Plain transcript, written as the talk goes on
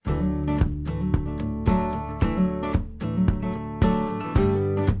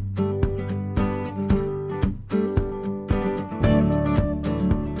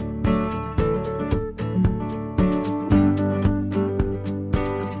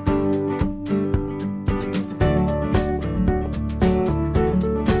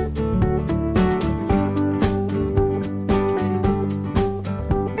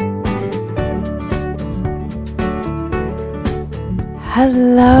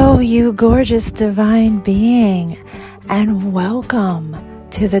Hello, you gorgeous divine being, and welcome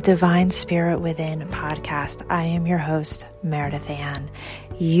to the Divine Spirit Within podcast. I am your host, Meredith Ann.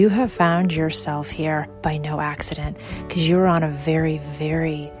 You have found yourself here by no accident because you're on a very,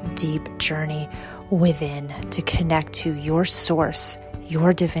 very deep journey within to connect to your source,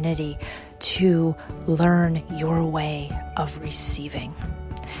 your divinity, to learn your way of receiving.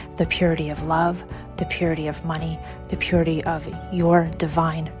 The purity of love, the purity of money, the purity of your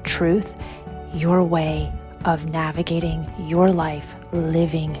divine truth, your way of navigating your life,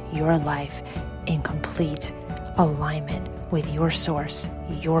 living your life in complete alignment with your source,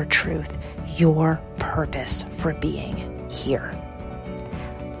 your truth, your purpose for being here.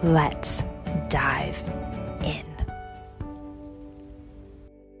 Let's dive in.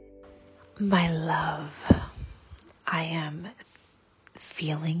 My love, I am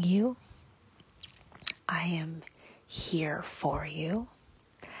feeling you. I am here for you,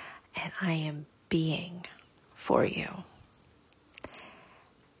 and I am being for you.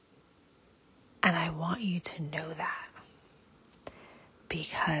 And I want you to know that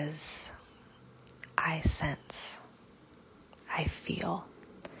because I sense, I feel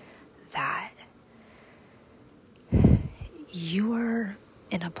that you are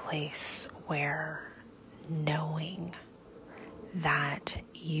in a place where knowing that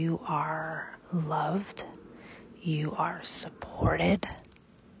you are loved, you are supported,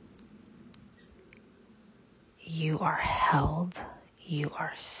 you are held, you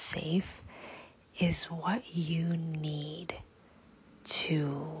are safe, is what you need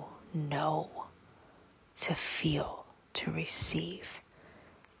to know, to feel, to receive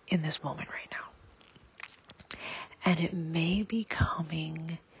in this moment right now. And it may be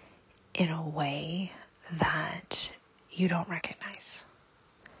coming in a way that you don't recognize.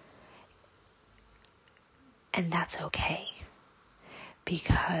 And that's okay,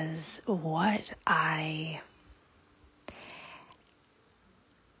 because what I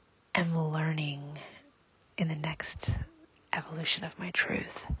am learning in the next evolution of my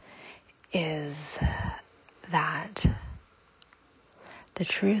truth is that the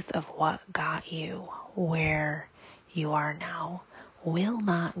truth of what got you where you are now will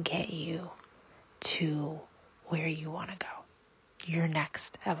not get you to where you want to go, your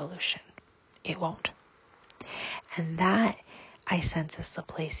next evolution. It won't. And that, I sense, is the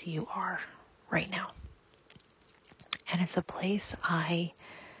place you are right now. And it's a place I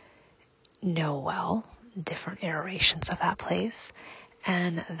know well, different iterations of that place.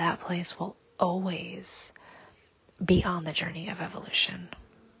 And that place will always be on the journey of evolution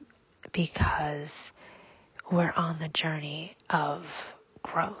because we're on the journey of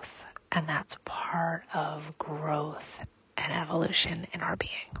growth. And that's part of growth and evolution in our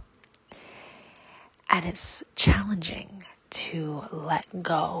being. And it's challenging to let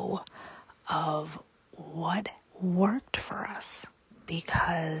go of what worked for us,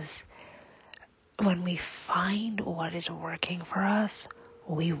 because when we find what is working for us,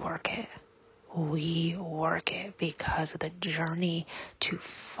 we work it. We work it because the journey to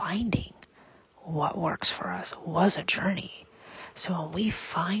finding what works for us was a journey. So when we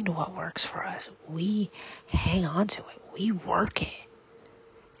find what works for us, we hang on to it. We work it.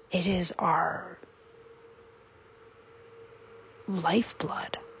 It is our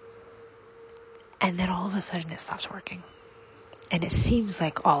lifeblood. And then all of a sudden it stops working. And it seems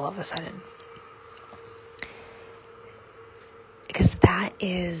like all of a sudden. Because that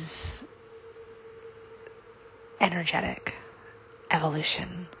is energetic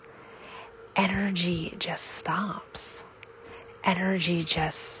evolution. Energy just stops. Energy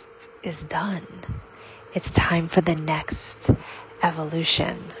just is done. It's time for the next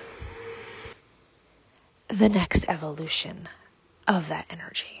evolution. The next evolution of that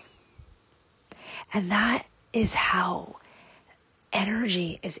energy. And that is how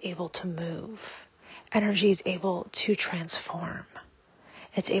energy is able to move. Energy is able to transform.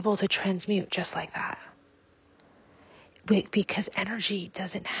 It's able to transmute just like that. Because energy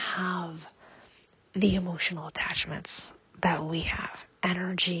doesn't have the emotional attachments that we have.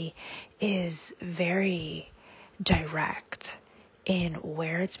 Energy is very direct in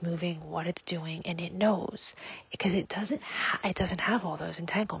where it's moving, what it's doing, and it knows because it doesn't have all those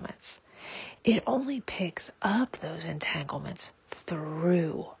entanglements. It only picks up those entanglements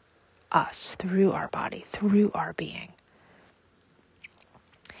through us, through our body, through our being.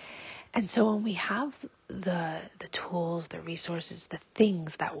 And so when we have the tools, the resources, the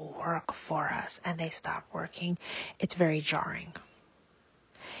things that work for us and they stop working, it's very jarring.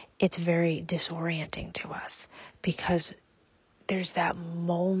 It's very disorienting to us because there's that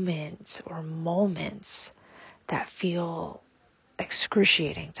moment or moments that feel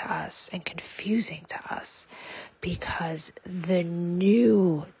excruciating to us and confusing to us, because the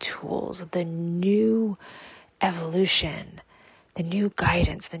new tools, the new evolution, the new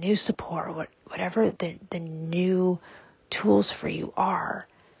guidance, the new support, whatever the new tools for you are,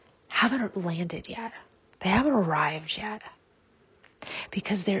 haven't landed yet. They haven't arrived yet.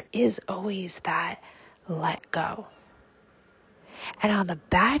 Because there is always that let go. And on the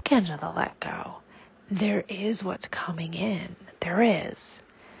back end of the let go, there is what's coming in. There is.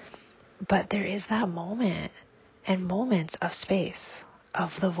 But there is that moment and moments of space,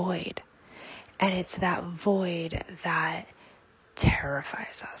 of the void. And it's that void that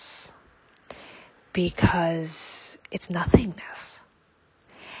terrifies us, because it's nothingness.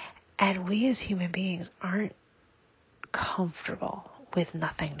 And we as human beings aren't comfortable with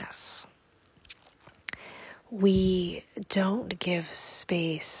nothingness. We don't give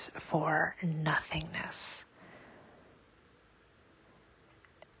space for nothingness.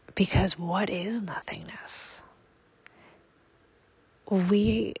 Because what is nothingness?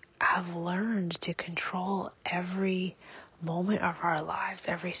 We have learned to control every moment of our lives,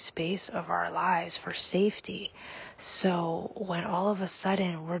 every space of our lives for safety. So when all of a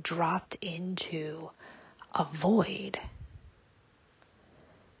sudden we're dropped into a void,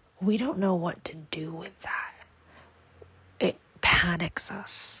 we don't know what to do with that. It panics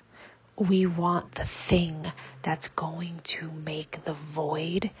us. We want the thing that's going to make the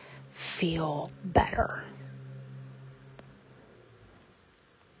void feel better.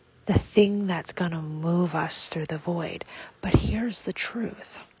 The thing that's going to move us through the void. But here's the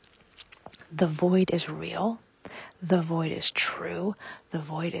truth. The void is real. The void is true. The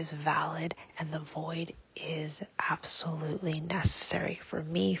void is valid. And the void is absolutely necessary for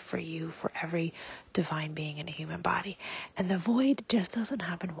me, for you, for every divine being in a human body. And the void just doesn't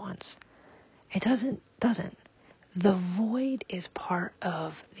happen once. It doesn't. The void is part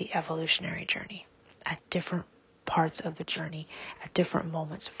of the evolutionary journey at different parts of the journey, at different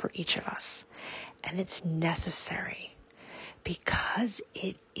moments for each of us. And it's necessary because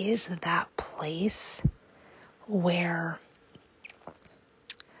it is that place where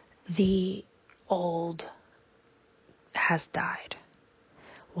the old has died.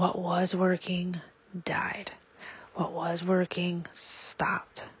 What was working died. What was working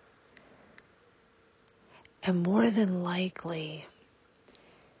stopped. And more than likely,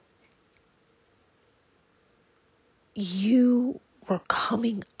 you were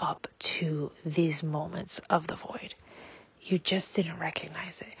coming up to these moments of the void. You just didn't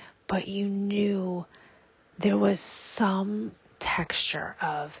recognize it, but you knew there was some texture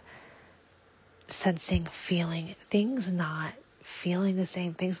of sensing, feeling, things not feeling the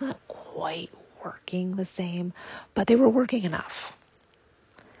same, things not quite working the same, but they were working enough.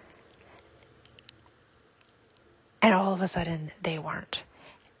 And all of a sudden, they weren't.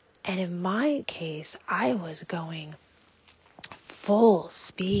 And in my case, I was going full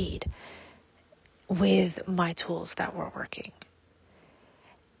speed with my tools that were working.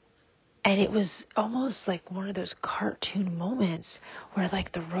 And it was almost like one of those cartoon moments where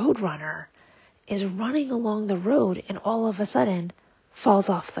like the road runner is running along the road and all of a sudden falls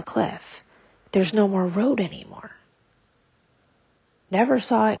off the cliff. There's no more road anymore. Never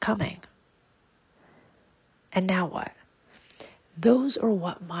saw it coming. And now what? Those are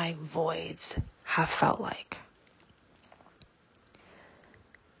what my voids have felt like.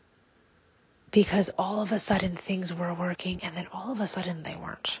 Because all of a sudden things were working and then all of a sudden they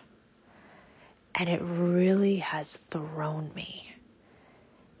weren't. And it really has thrown me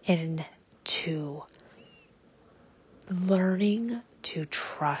into learning to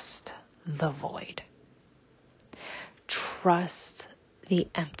trust the void. Trust the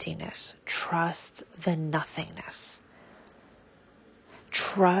emptiness. Trust the nothingness.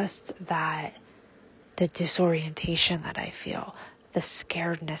 Trust that the disorientation that I feel, the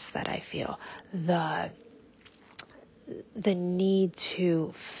scaredness that I feel, the need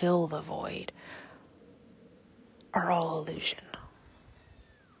to fill the void are all illusion.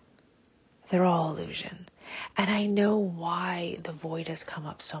 They're all illusion. And I know why the void has come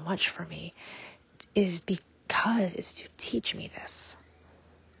up so much for me is because it's to teach me this.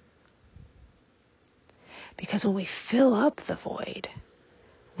 Because when we fill up the void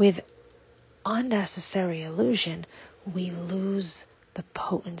with unnecessary illusion, we lose the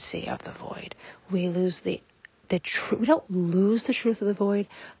potency of the void. We lose the truth. We don't lose the truth of the void,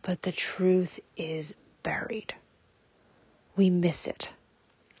 but the truth is buried. We miss it.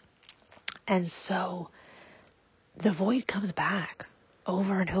 And so the void comes back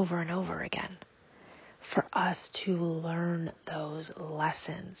over and over and over again. for us to learn those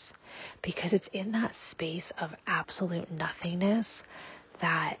lessons, because it's in that space of absolute nothingness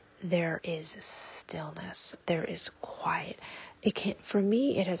that there is stillness, there is quiet. For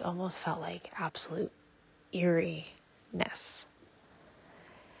me, it has almost felt like absolute eeriness.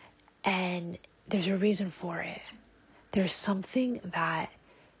 And there's a reason for it. There's something that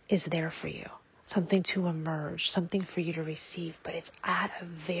is there for you, something to emerge, something for you to receive, but it's at a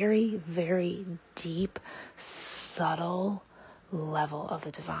very, very deep, subtle level of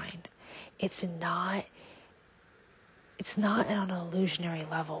the divine. It's not on an illusionary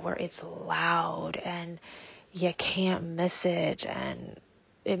level where it's loud and you can't miss it and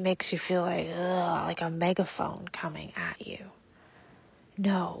it makes you feel like a megaphone coming at you.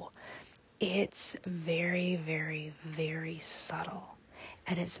 No, it's very, very, very subtle,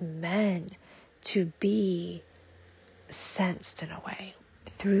 and it's meant to be sensed in a way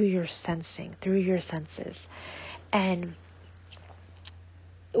through your sensing, through your senses. And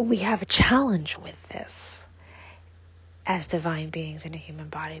we have a challenge with this as divine beings in a human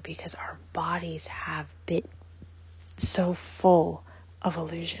body, because our bodies have been so full of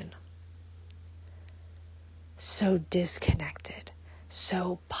illusion, so disconnected,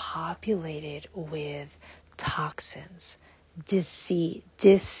 so populated with toxins,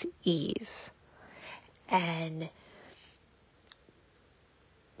 dis-ease, and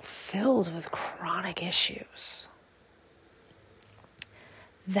filled with chronic issues,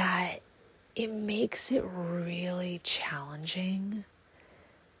 that it makes it really challenging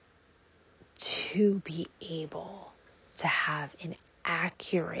to be able to have an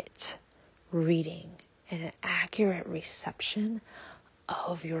accurate reading and an accurate reception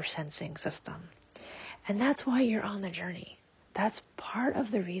of your sensing system. And that's why you're on the journey. That's part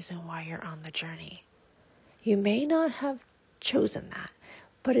of the reason why you're on the journey. You may not have chosen that,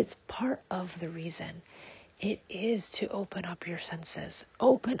 but it's part of the reason. It is to open up your senses,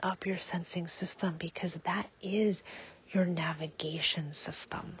 open up your sensing system, because that is your navigation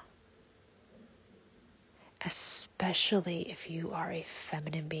system. Especially if you are a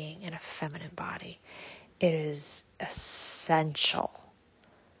feminine being in a feminine body. It is essential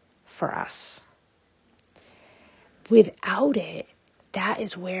for us. Without it, that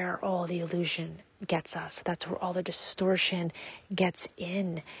is where all the illusion gets us. That's where all the distortion gets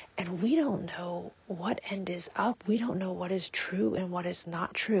in. And we don't know what end is up. We don't know what is true and what is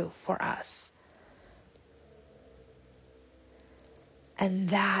not true for us. And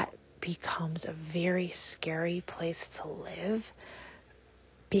that becomes a very scary place to live,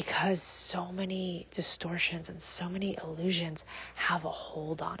 because so many distortions and so many illusions have a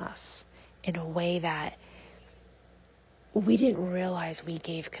hold on us in a way that we didn't realize we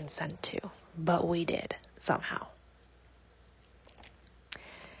gave consent to, but we did somehow.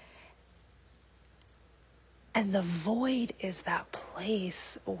 And the void is that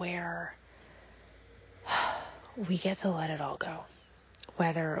place where we get to let it all go.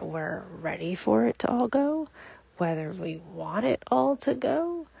 Whether we're ready for it to all go, whether we want it all to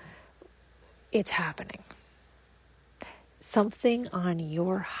go, it's happening. Something on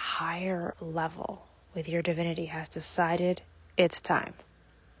your higher level with your divinity has decided it's time.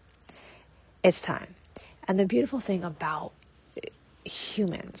 It's time. And the beautiful thing about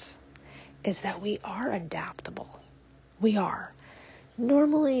humans is that we are adaptable. We are.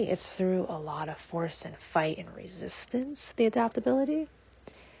 Normally, it's through a lot of force and fight and resistance, the adaptability.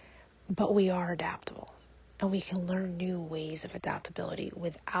 But we are adaptable. And we can learn new ways of adaptability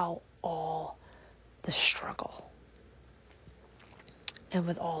without all the struggle and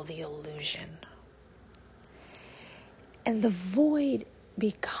with all the illusion. And the void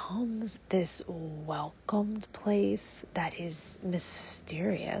becomes this welcomed place that is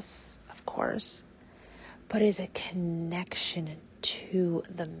mysterious, of course, but is a connection to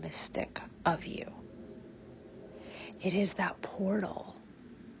the mystic of you. It is that portal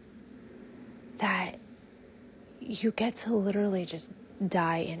that you get to literally just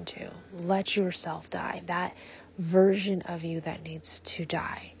die into. Let yourself die. That version of you that needs to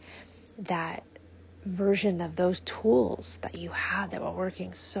die. That version of those tools that you had that were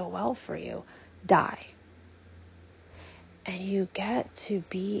working so well for you, die. And you get to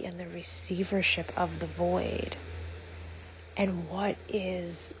be in the receivership of the void and what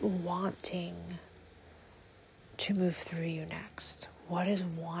is wanting to move through you next. What is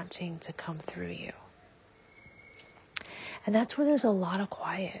wanting to come through you. And that's where there's a lot of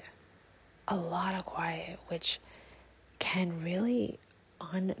quiet, which can really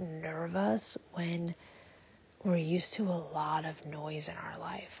unnerve us when we're used to a lot of noise in our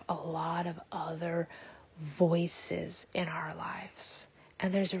life, a lot of other voices in our lives.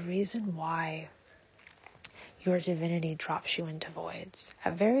 And there's a reason why your divinity drops you into voids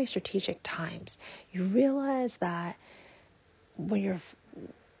at very strategic times. You realize that when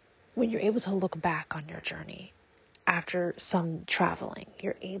you're able to look back on your journey after some traveling,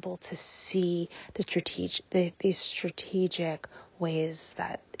 you're able to see these strategic ways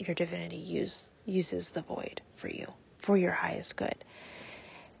that your divinity uses the void for you, for your highest good.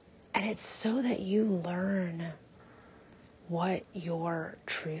 And it's so that you learn what your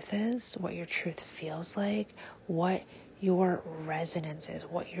truth is, what your truth feels like, what your resonance is,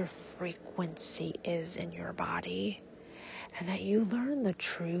 what your frequency is in your body, and that you learn the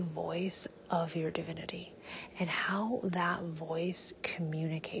true voice of your divinity and how that voice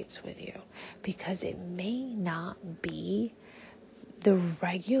communicates with you, because it may not be the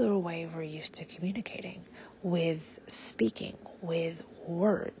regular way we're used to communicating with speaking, with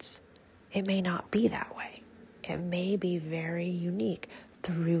words. It may not be that way. It may be very unique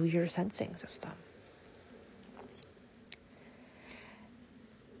through your sensing system.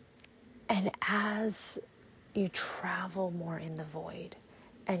 And as you travel more in the void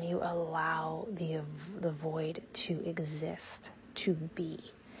and you allow the void to exist, to be,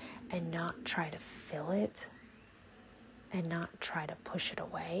 and not try to fill it, and not try to push it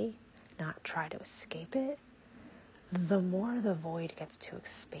away, not try to escape it, the more the void gets to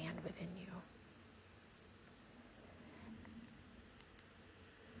expand within you.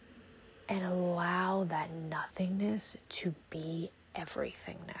 And allow that nothingness to be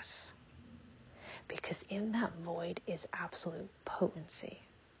everythingness. Because in that void is absolute potency.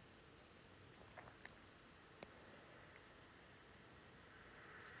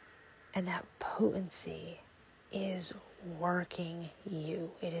 And that potency is working you.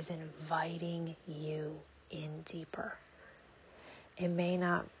 It is inviting you in deeper. It may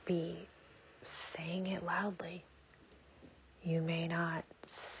not be saying it loudly. You may not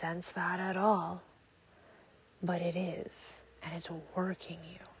sense that at all, but it is, and it's working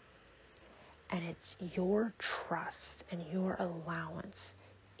you. And it's your trust and your allowance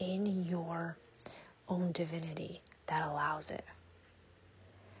in your own divinity that allows it.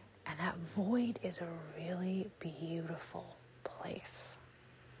 And that void is a really beautiful place,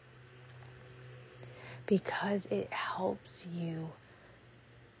 because it helps you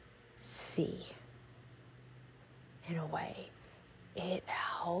see in a way. It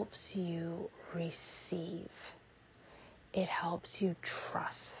helps you receive. It helps you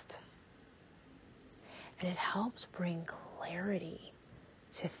trust. And it helps bring clarity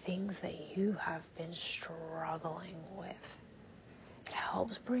to things that you have been struggling with. It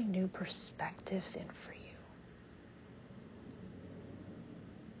helps bring new perspectives in for you.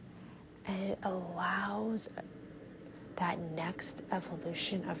 And it allows that next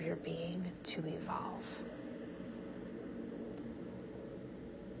evolution of your being to evolve.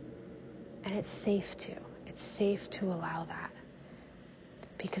 And it's safe to. It's safe to allow that.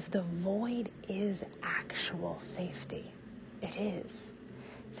 Because the void is actual safety. It is.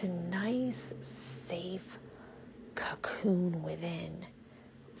 It's a nice, safe cocoon within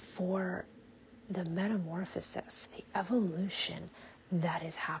for the metamorphosis, the evolution that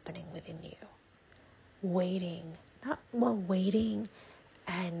is happening within you. Waiting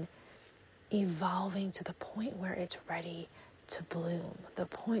and evolving to the point where it's ready to bloom, the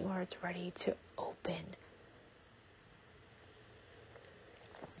point where it's ready to open.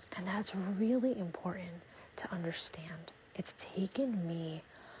 And that's really important to understand. It's taken me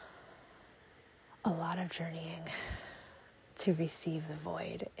a lot of journeying to receive the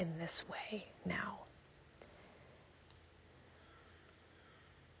void in this way now.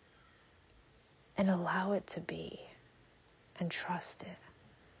 And allow it to be, and trust it.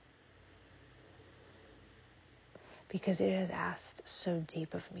 Because it has asked so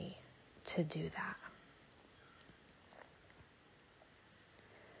deep of me to do that.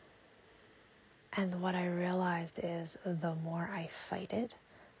 And what I realized is the more I fight it,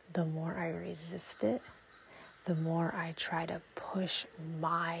 the more I resist it, the more I try to push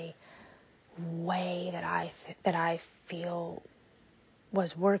my way that I feel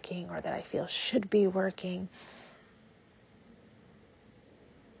was working, or that I feel should be working,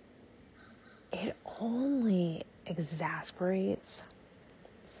 it only exasperates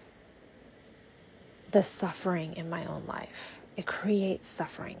the suffering in my own life. It creates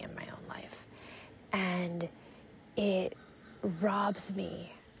suffering in my own life. And it robs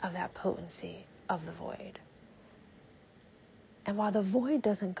me of that potency of the void. And while the void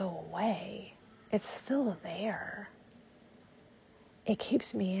doesn't go away, it's still there. It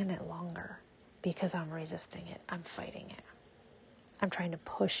keeps me in it longer because I'm resisting it. I'm fighting it. I'm trying to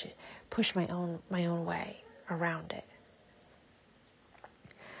push my own way around it.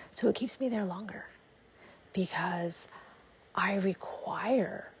 So it keeps me there longer because I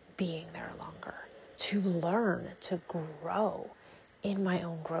require being there longer to learn, to grow in my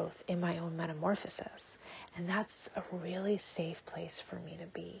own growth, in my own metamorphosis. And that's a really safe place for me to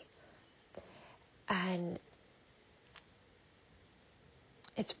be. And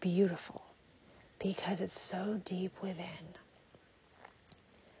it's beautiful because it's so deep within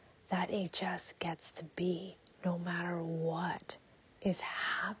that it just gets to be no matter what is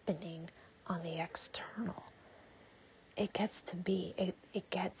happening on the external. It gets to be. It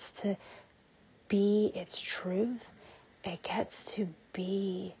gets to be its truth. It gets to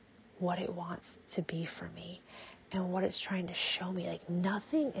be what it wants to be for me and what it's trying to show me. Like,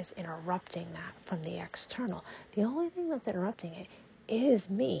 nothing is interrupting that from the external. The only thing that's interrupting it is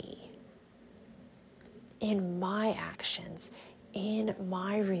me in my actions, in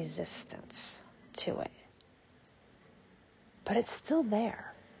my resistance to it. But it's still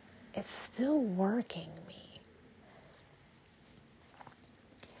there. It's still working me.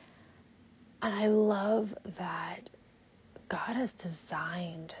 And I love that God has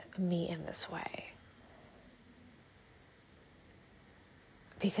designed me in this way.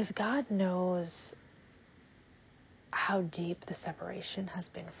 Because God knows how deep the separation has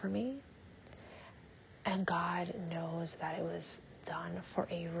been for me. And God knows that it was done for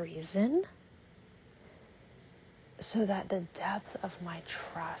a reason. So that the depth of my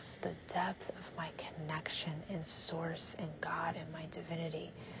trust, the depth of my connection in Source and God and my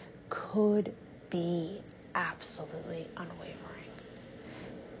divinity could be absolutely unwavering.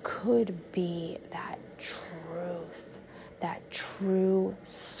 Could be that truth, that true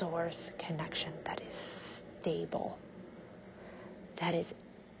Source connection that is stable, that is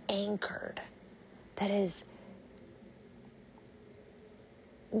anchored, that is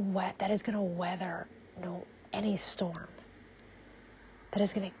going to weather any storm, that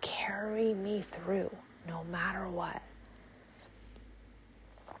is going to carry me through no matter what.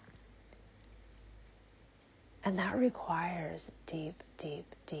 And that requires deep, deep,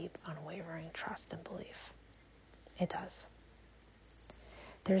 deep, unwavering trust and belief. It does.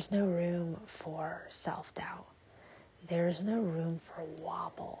 There's no room for self-doubt. There's no room for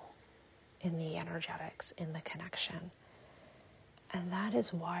wobble in the energetics, in the connection. And that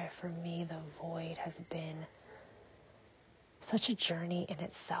is why, for me, the void has been such a journey in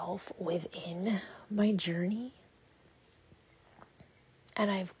itself within my journey. And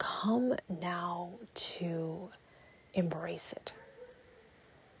I've come now to embrace it.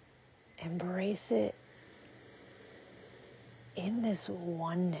 Embrace it in this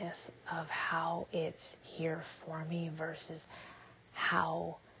oneness of how it's here for me versus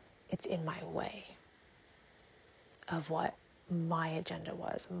how it's in my way of what my agenda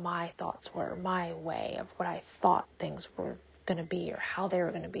was, my thoughts were, my way of what I thought things were going to be or how they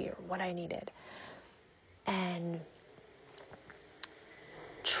were going to be or what I needed. And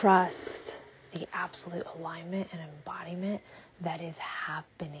trust the absolute alignment and embodiment that is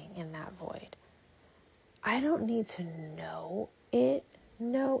happening in that void. I don't need to know it.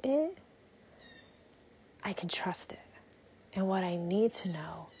 I can trust it. And what I need to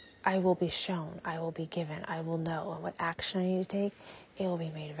know, I will be shown, I will be given, I will know. And what action I need to take, it will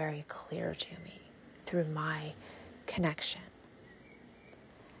be made very clear to me through my connection.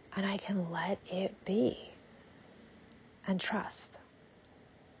 And I can let it be and trust.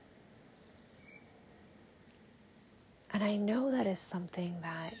 And I know that is something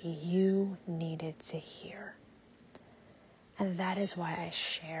that you needed to hear. And that is why I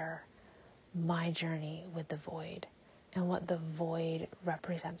share my journey with the void and what the void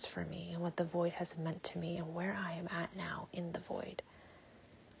represents for me and what the void has meant to me and where I am at now in the void.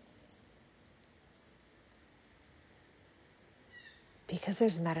 Because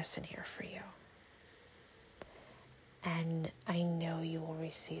there's medicine here for you. And I know you will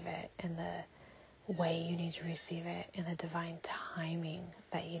receive it in the way you need to receive it, in the divine timing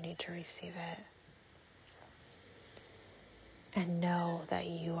that you need to receive it. And know that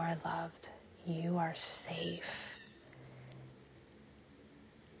you are loved, you are safe,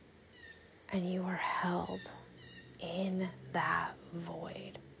 and you are held in that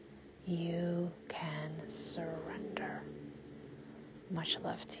void. You can surrender. Much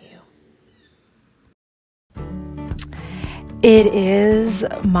love to you. It is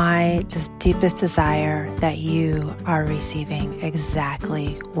my deepest desire that you are receiving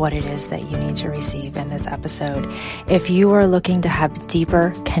exactly what it is that you need to receive in this episode. If you are looking to have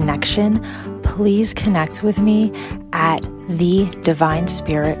deeper connection, please connect with me at The Divine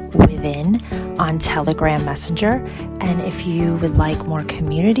Spirit Within on Telegram Messenger. And if you would like more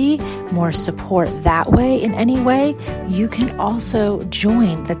community, more support that way in any way, you can also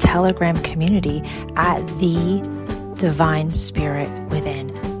join the Telegram community at the Divine Spirit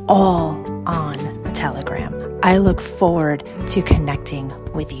Within, all on Telegram. I look forward to connecting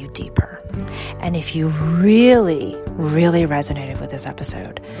with you deeper. And if you really, really resonated with this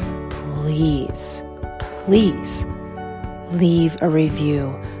episode, please leave a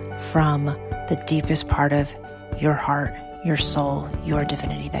review from the deepest part of your heart, your soul, your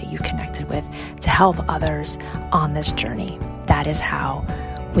divinity that you connected with to help others on this journey. That is how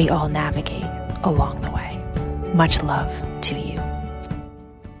we all navigate along the way. Much love to you.